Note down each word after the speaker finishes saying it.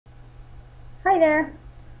Hi there!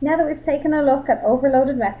 Now that we've taken a look at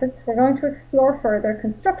overloaded methods, we're going to explore further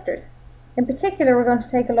constructors. In particular, we're going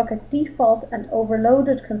to take a look at default and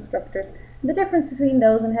overloaded constructors, and the difference between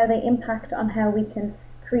those and how they impact on how we can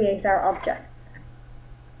create our objects.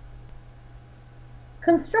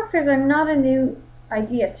 Constructors are not a new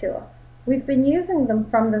idea to us. We've been using them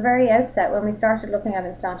from the very outset when we started looking at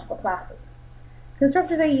instantiable classes.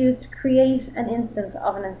 Constructors are used to create an instance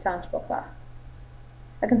of an instantiable class.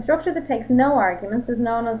 A constructor that takes no arguments is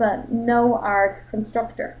known as a no-arg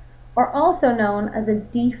constructor, or also known as a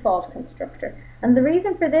default constructor. And the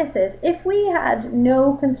reason for this is, if we had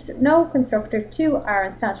no constructor to our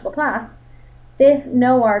instantiable class, this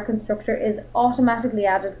no-arg constructor is automatically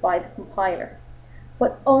added by the compiler,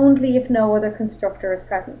 but only if no other constructor is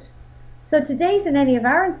present. So to date, in any of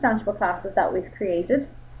our instantiable classes that we've created,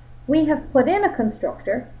 we have put in a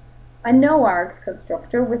constructor, a no-args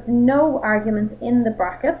constructor with no arguments in the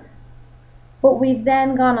brackets, but we've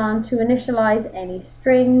then gone on to initialize any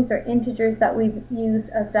strings or integers that we've used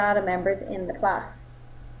as data members in the class.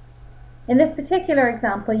 In this particular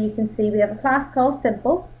example, you can see we have a class called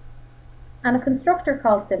simple and a constructor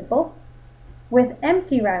called simple with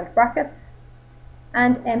empty round brackets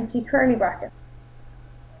and empty curly brackets.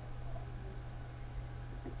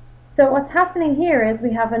 So what's happening here is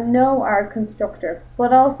we have a no-arg constructor,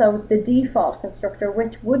 but also the default constructor,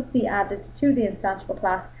 which would be added to the instantiable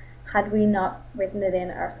class had we not written it in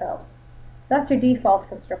ourselves. So that's your default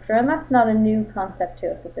constructor, and that's not a new concept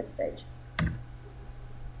to us at this stage.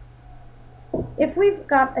 If we've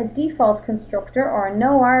got a default constructor or a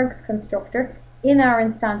no-args constructor in our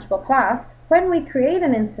instantiable class, when we create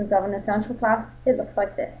an instance of an instantiable class, it looks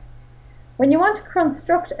like this. When you want to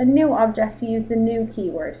construct a new object, you use the new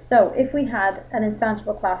keyword. So if we had an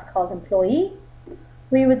instantiable class called employee,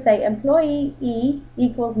 we would say employee E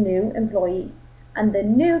equals new employee. And the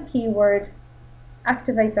new keyword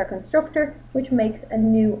activates our constructor, which makes a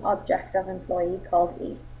new object of employee called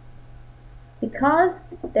E. Because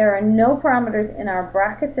there are no parameters in our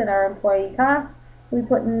brackets in our employee class, we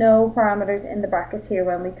put no parameters in the brackets here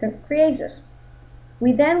when we create it.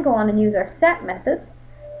 We then go on and use our set methods.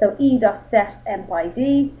 So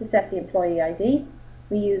e.setEmpID to set the employee ID.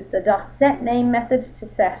 We use the .setName method to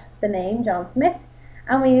set the name, John Smith,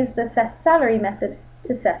 and we use the setSalary method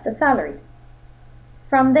to set the salary.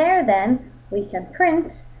 From there then, we can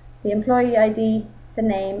print the employee ID, the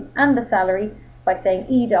name, and the salary by saying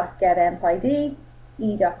e.getEmpID,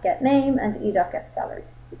 e.getName, and e.getSalary.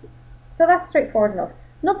 So that's straightforward enough.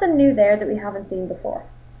 Nothing new there that we haven't seen before.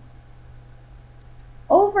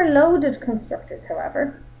 Overloaded constructors,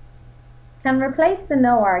 however, can replace the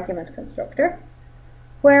no-argument constructor,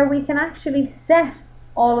 where we can actually set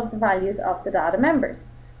all of the values of the data members.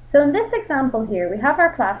 So in this example here, we have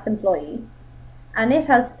our class employee, and it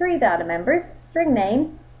has three data members: string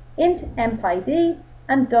name, int empid,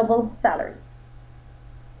 and double salary.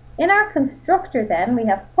 In our constructor then, we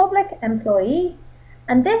have public employee,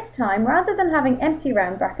 and this time, rather than having empty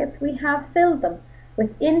round brackets, we have filled them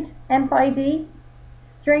with int empid,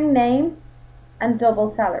 string name, and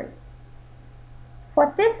double salary.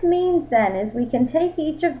 What this means then is we can take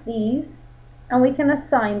each of these and we can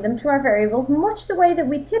assign them to our variables much the way that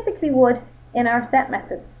we typically would in our set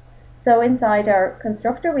methods. So inside our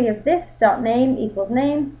constructor we have this.name equals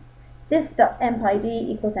name, this.empid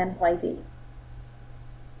equals empid.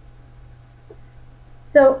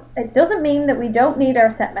 So it doesn't mean that we don't need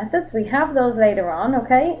our set methods. We have those later on,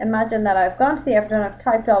 okay? Imagine that I've gone to the editor and I've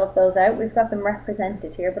typed all of those out. We've got them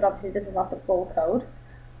represented here, but obviously this is not the full code,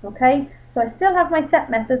 okay? So I still have my set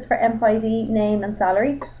methods for empid, name, and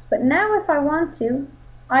salary, but now if I want to,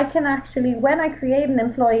 I can actually, when I create an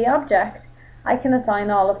employee object, I can assign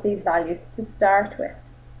all of these values to start with.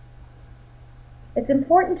 It's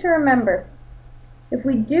important to remember, if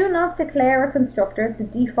we do not declare a constructor, the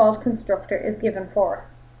default constructor is given for us.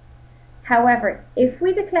 However, if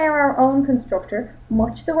we declare our own constructor,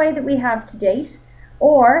 much the way that we have to date,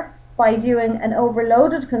 or by doing an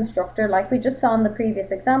overloaded constructor like we just saw in the previous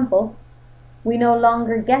example, we no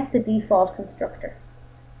longer get the default constructor.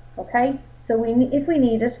 Okay? So if we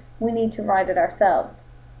need it, we need to write it ourselves.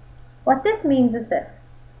 What this means is this.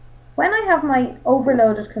 When I have my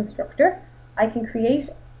overloaded constructor, I can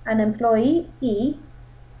create an employee E,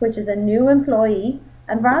 which is a new employee,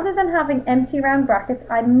 and rather than having empty round brackets,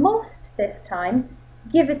 I must this time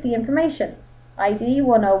give it the information. ID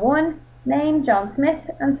 101, name John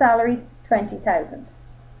Smith, and salary 20,000.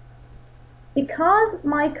 Because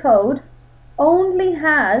my code only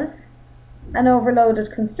has an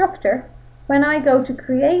overloaded constructor, when I go to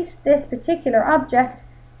create this particular object,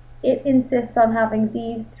 it insists on having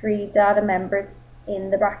these three data members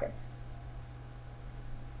in the brackets.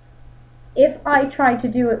 If I try to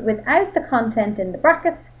do it without the content in the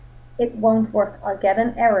brackets, it won't work. I'll get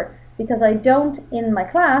an error because I don't, in my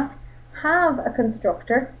class, have a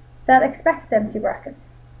constructor that expects empty brackets.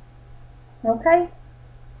 Okay?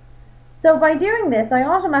 So by doing this, I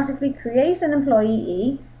automatically create an employee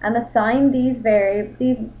E and assign these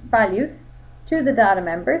values to the data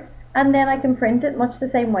members, and then I can print it much the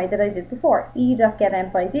same way that I did before.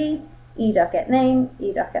 E.getEmpID, E.getName,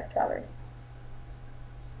 E.getSalary.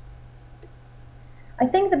 I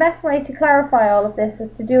think the best way to clarify all of this is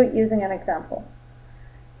to do it using an example.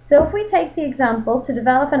 So if we take the example to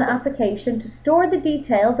develop an application to store the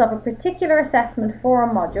details of a particular assessment for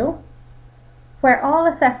a module, where all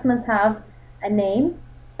assessments have a name,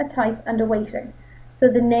 a type, and a weighting. So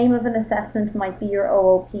the name of an assessment might be your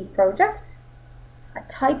OOP project, a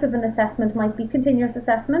type of an assessment might be continuous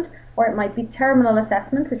assessment, or it might be terminal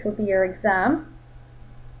assessment, which would be your exam,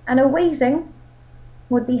 and a weighting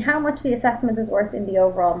would be how much the assessment is worth in the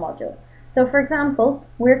overall module. So for example,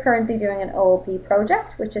 we're currently doing an OOP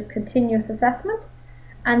project, which is continuous assessment,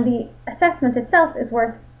 and the assessment itself is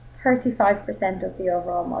worth 35% of the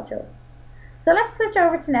overall module. So let's switch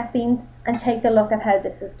over to NetBeans and take a look at how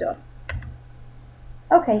this is done.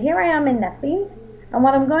 Okay, here I am in NetBeans, and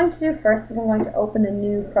what I'm going to do first is I'm going to open a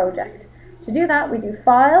new project. To do that, we do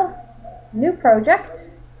File, New Project.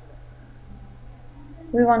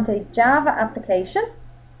 We want a Java application,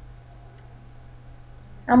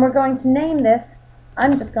 and we're going to name this,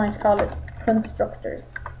 I'm just going to call it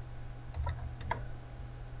Constructors.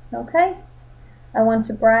 Okay? I want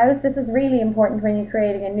to browse. This is really important when you're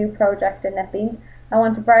creating a new project in NetBeans. I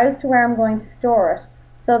want to browse to where I'm going to store it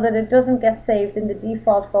so that it doesn't get saved in the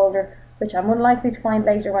default folder, which I'm unlikely to find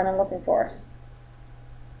later when I'm looking for it.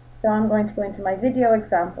 So I'm going to go into my video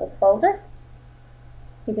examples folder.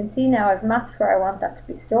 You can see now I've mapped where I want that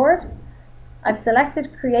to be stored. I've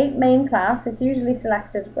selected create main class. It's usually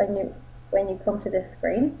selected when you come to this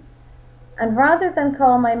screen. And rather than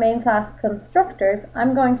call my main class Constructors,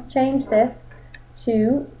 I'm going to change this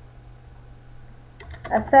to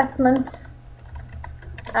assessment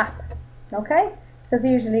app, okay? Because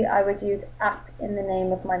usually I would use app in the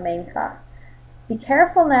name of my main class. Be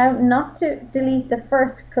careful now not to delete the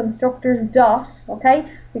first constructors dot,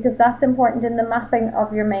 okay? Because that's important in the mapping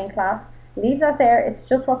of your main class. Leave that there, it's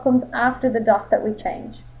just what comes after the dot that we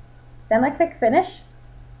change. Then I click finish.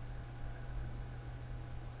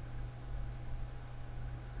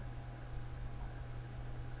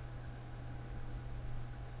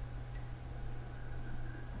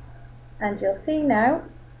 And you'll see now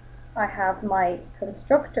I have my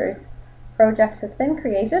Constructors project has been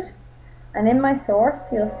created, and in my source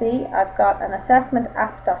you'll see I've got an assessment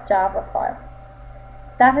app.java file.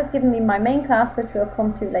 That has given me my main class, which we'll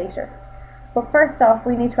come to later. But first off,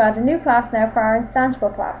 we need to add a new class now for our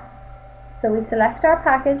instantiable class. So we select our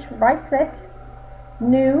package, right click,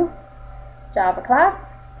 new Java class,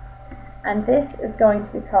 and this is going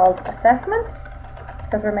to be called assessment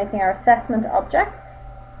because we're making our assessment object.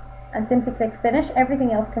 And simply click finish.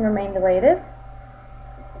 Everything else can remain the way it is.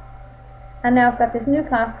 And now I've got this new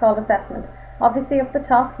class called assessment. Obviously up the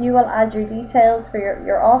top you will add your details for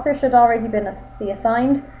your author should already be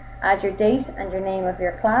assigned. Add your date and your name of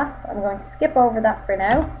your class. I'm going to skip over that for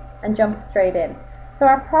now and jump straight in. So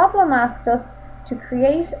our problem asked us to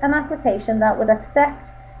create an application that would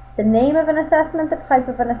accept the name of an assessment, the type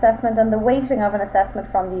of an assessment, and the weighting of an assessment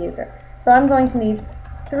from the user. So I'm going to need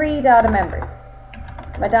 3 data members.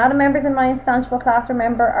 My data members in my instantiable class,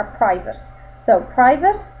 remember, are private. So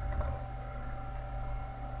private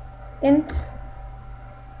int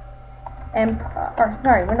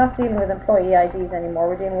we're not dealing with employee IDs anymore,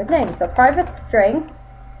 we're dealing with names. So private string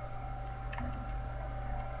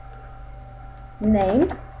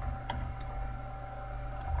name,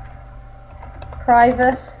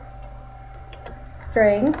 private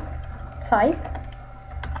string type,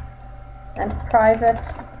 and private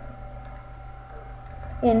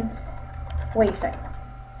int weighting.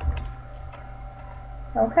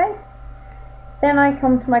 Okay, then I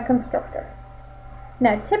come to my constructor.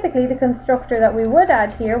 Now typically the constructor that we would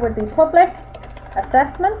add here would be public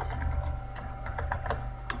assessment,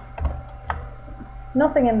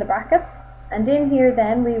 nothing in the brackets, and in here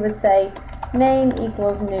then we would say name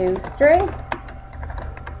equals new string,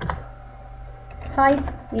 type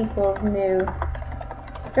equals new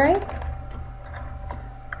string,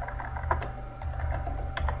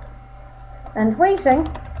 and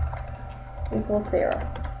weighting equals 0.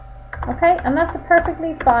 Okay, and that's a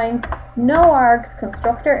perfectly fine no args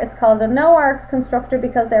constructor. It's called a no args constructor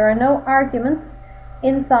because there are no arguments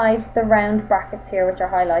inside the round brackets here, which are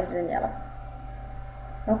highlighted in yellow.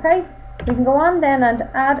 Okay, We can go on then and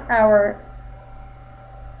add our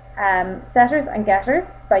setters and getters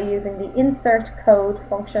by using the insert code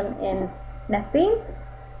function in NetBeans.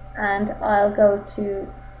 And I'll go to,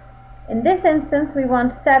 in this instance, we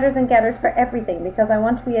want setters and getters for everything because I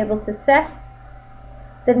want to be able to set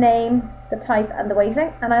the name, the type and the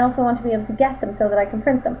weighting, and I also want to be able to get them so that I can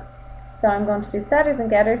print them. So I'm going to do setters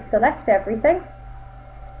and getters, select everything,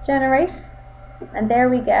 generate, and there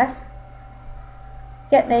we get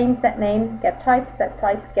name, get type, set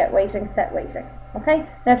type, get weighting, set weighting. Okay,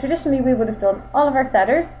 now traditionally we would have done all of our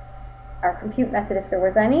setters, our compute method if there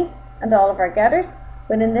was any, and all of our getters,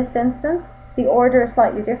 but in this instance the order is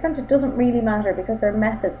slightly different. It doesn't really matter because they're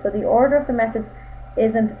methods, so the order of the methods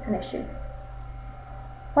isn't an issue.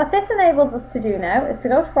 What this enables us to do now is to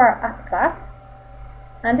go to our app class,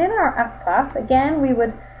 and in our app class again we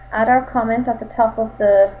would add our comment at the top of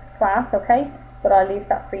the class, okay, but I'll leave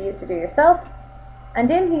that for you to do yourself. And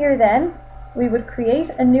in here then we would create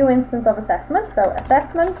a new instance of assessment, so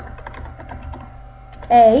assessment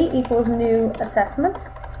A equals new assessment,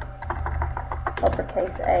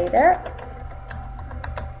 uppercase A there,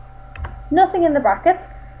 nothing in the brackets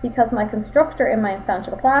because my constructor in my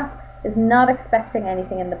instantiable class is not expecting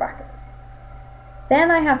anything in the brackets. Then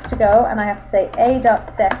I have to go and I have to say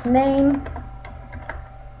a.setName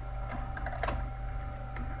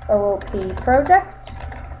OOP project,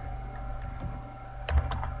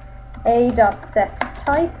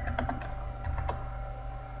 a.setType,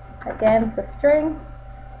 again it's a string,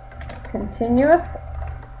 continuous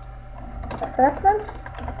assessment,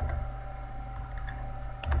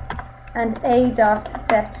 and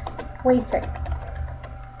a.setWeighting,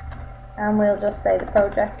 and we'll just say the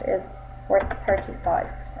project is worth 35%.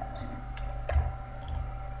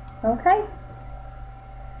 Okay.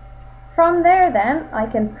 From there then, I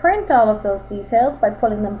can print all of those details by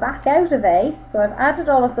pulling them back out of A. So I've added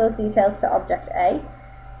all of those details to object A,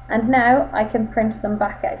 and now I can print them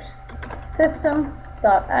back out.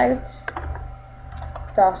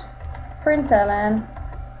 System.out.println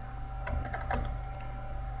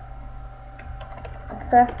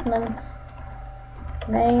assessment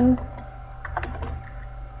name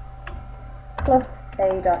plus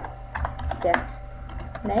a.get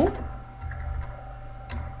name,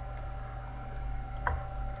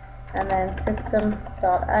 and then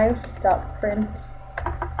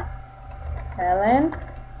system.out.println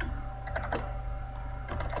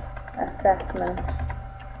assessment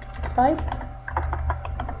type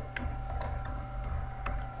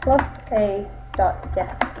plus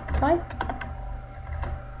a.get type,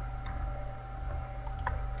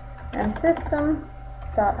 and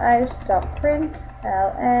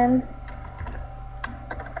system.out.println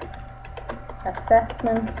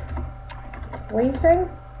assessment weighting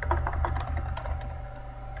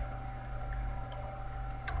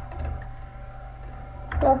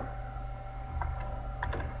plus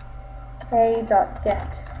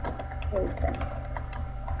a.get weighting.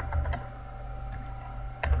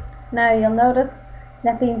 Now you'll notice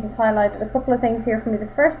NetBeans has highlighted a couple of things here for me. The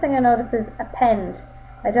first thing I notice is append.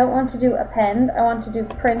 I don't want to do append, I want to do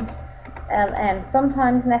println.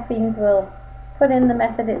 Sometimes NetBeans will put in the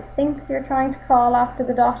method it thinks you're trying to call after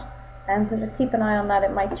the dot, and so just keep an eye on that,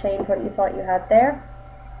 it might change what you thought you had there.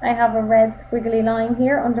 I have a red squiggly line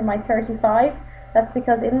here under my 35. That's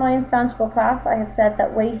because in my instantiable class I have said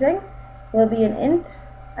that weighting will be an int,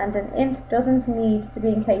 and an int doesn't need to be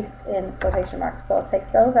encased in quotation marks, so I'll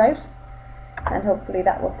take those out and hopefully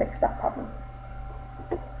that will fix that problem.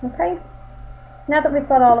 Okay, now that we've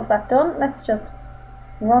got all of that done, let's just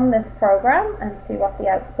run this program and see what the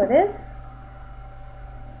output is.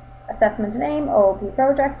 Assessment name, OOP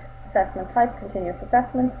project, assessment type, continuous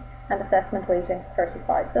assessment, and assessment weighting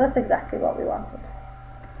 35. So that's exactly what we wanted.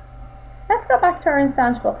 Let's go back to our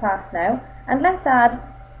instantiable class now, and let's add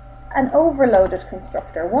an overloaded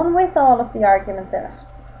constructor, one with all of the arguments in it.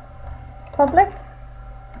 Public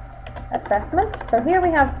assessment. So here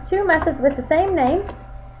we have two methods with the same name,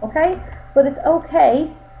 okay, but it's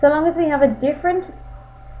okay so long as we have a different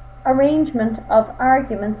arrangement of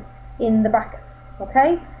arguments in the brackets,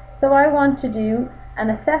 okay? So I want to do an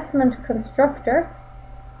assessment constructor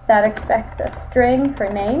that expects a string for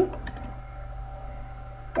name,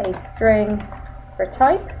 a string for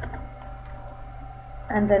type,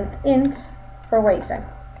 and an int for weighting.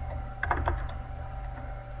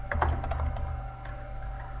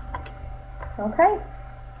 Okay,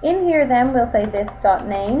 in here then we'll say this dot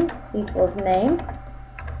name equals name,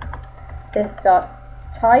 this dot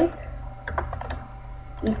type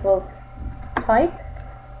equals type,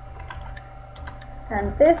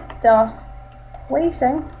 and this dot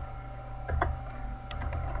weighting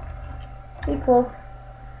equals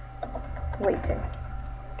weighting.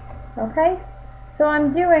 Okay, so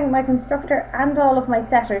I'm doing my constructor and all of my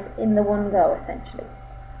setters in the one go essentially.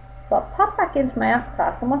 So I'll pop back into my app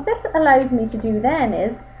class, and what this allows me to do then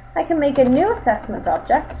is I can make a new assessment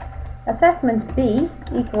object. Assessment B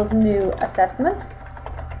equals new assessment.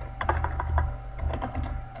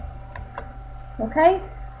 Okay,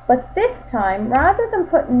 but this time, rather than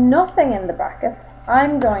put nothing in the brackets,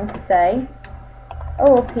 I'm going to say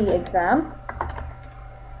OOP exam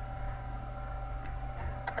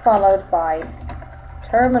followed by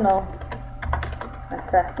terminal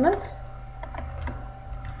assessment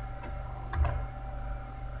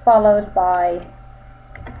followed by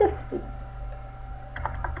 50.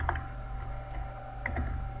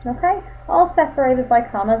 Okay, all separated by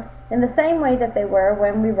commas in the same way that they were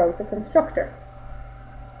when we wrote the constructor.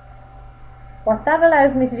 What that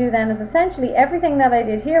allows me to do then is essentially everything that I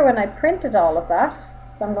did here when I printed all of that.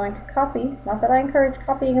 So I'm going to copy, not that I encourage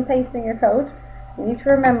copying and pasting your code, you need to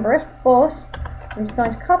remember it, but I'm just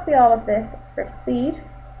going to copy all of this for speed.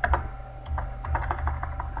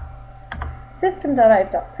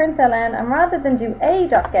 System.out.println, and rather than do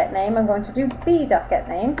a.getName, I'm going to do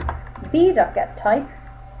b.getName, b.getType,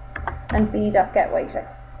 and b.getWeighting.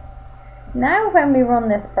 Now when we run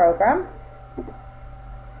this program,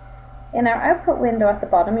 in our output window at the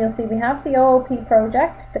bottom, you'll see we have the OOP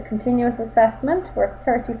project, the continuous assessment, we're at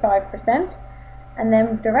 35%, and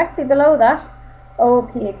then directly below that,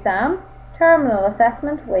 OOP exam, terminal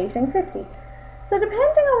assessment, weighting 50. So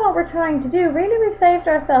depending on what we're trying to do, really we've saved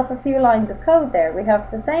ourselves a few lines of code there. We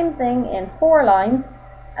have the same thing in 4 lines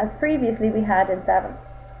as previously we had in 7.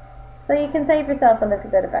 So you can save yourself a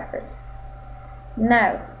little bit of effort.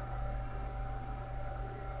 Now,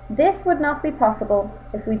 this would not be possible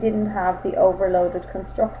if we didn't have the overloaded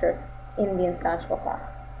constructor in the instantiable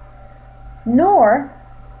class. Nor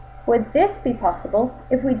would this be possible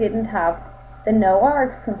if we didn't have the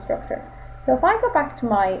noargs constructor. So if I go back to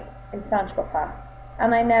my instantiable class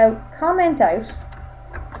and I now comment out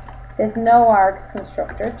this noargs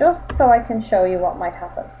constructor just so I can show you what might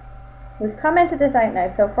happen. We've commented this out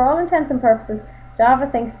now, so for all intents and purposes Java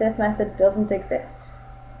thinks this method doesn't exist.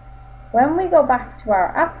 When we go back to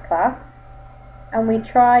our app class and we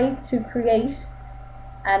try to create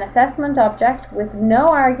an assessment object with no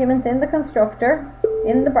arguments in the constructor,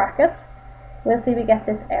 in the brackets, we'll see we get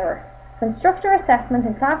this error. Constructor assessment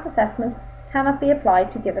and class assessment cannot be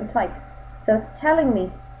applied to given types. So it's telling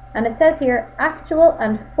me, and it says here, actual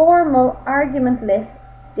and formal argument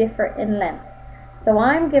lists differ in length. So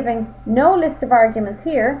I'm giving no list of arguments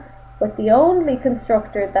here, but the only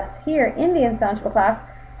constructor that's here in the instantiable class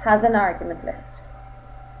has an argument list.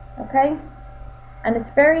 Okay? And it's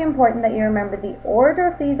very important that you remember the order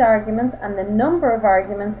of these arguments and the number of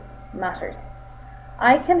arguments matters.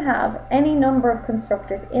 I can have any number of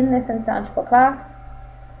constructors in this instantiable class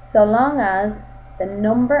so long as the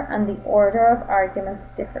number and the order of arguments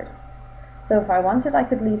differs. So if I wanted, I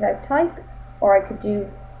could leave out type, or I could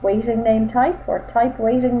do weighting name type or type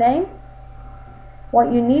weighting name.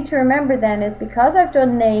 What you need to remember then is because I've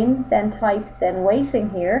done name, then type, then weighting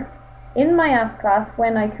here, in my app class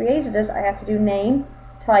when I created it I had to do name,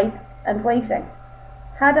 type and weighting.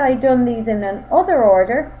 Had I done these in an other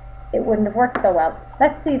order, it wouldn't have worked so well.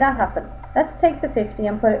 Let's see that happen. Let's take the 50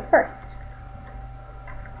 and put it first.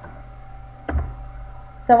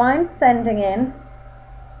 So I'm sending in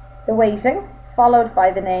the weighting, followed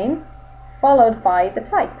by the name, followed by the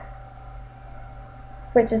type,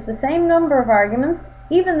 which is the same number of arguments,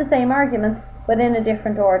 even the same arguments, but in a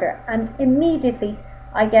different order. And immediately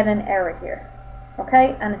I get an error here.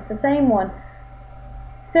 Okay, and it's the same one.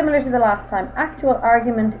 Similar to the last time, actual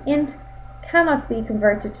argument int cannot be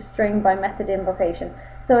converted to string by method invocation.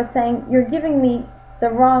 So it's saying you're giving me the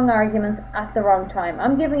wrong arguments at the wrong time.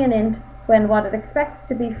 I'm giving an int when what it expects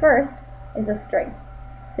to be first is a string.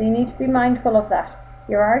 So you need to be mindful of that.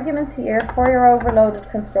 Your arguments here for your overloaded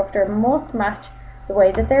constructor must match the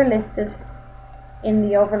way that they're listed in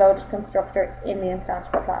the overloaded constructor in the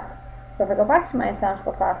instantiable class. So if I go back to my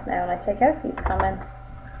instantiable class now and I take out these comments,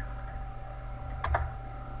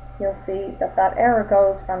 you'll see that that error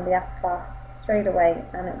goes from the app class straight away,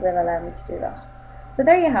 and it will allow me to do that. So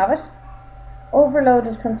there you have it.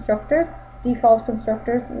 Overloaded constructors, default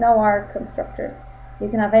constructors, no arg constructors. You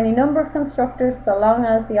can have any number of constructors so long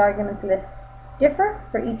as the arguments lists differ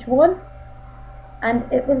for each one,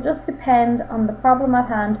 and it will just depend on the problem at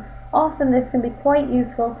hand. Often this can be quite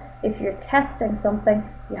useful if you're testing something,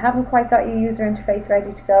 you haven't quite got your user interface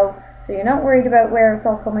ready to go, so you're not worried about where it's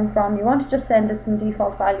all coming from, you want to just send it some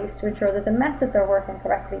default values to ensure that the methods are working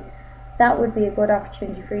correctly. That would be a good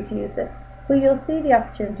opportunity for you to use this. But you'll see the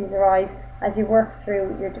opportunities arise as you work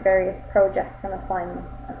through your various projects and assignments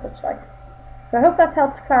and such like. So I hope that's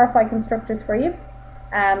helped clarify constructors for you.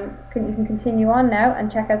 You can continue on now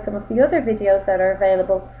and check out some of the other videos that are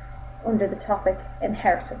available under the topic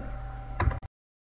inheritance.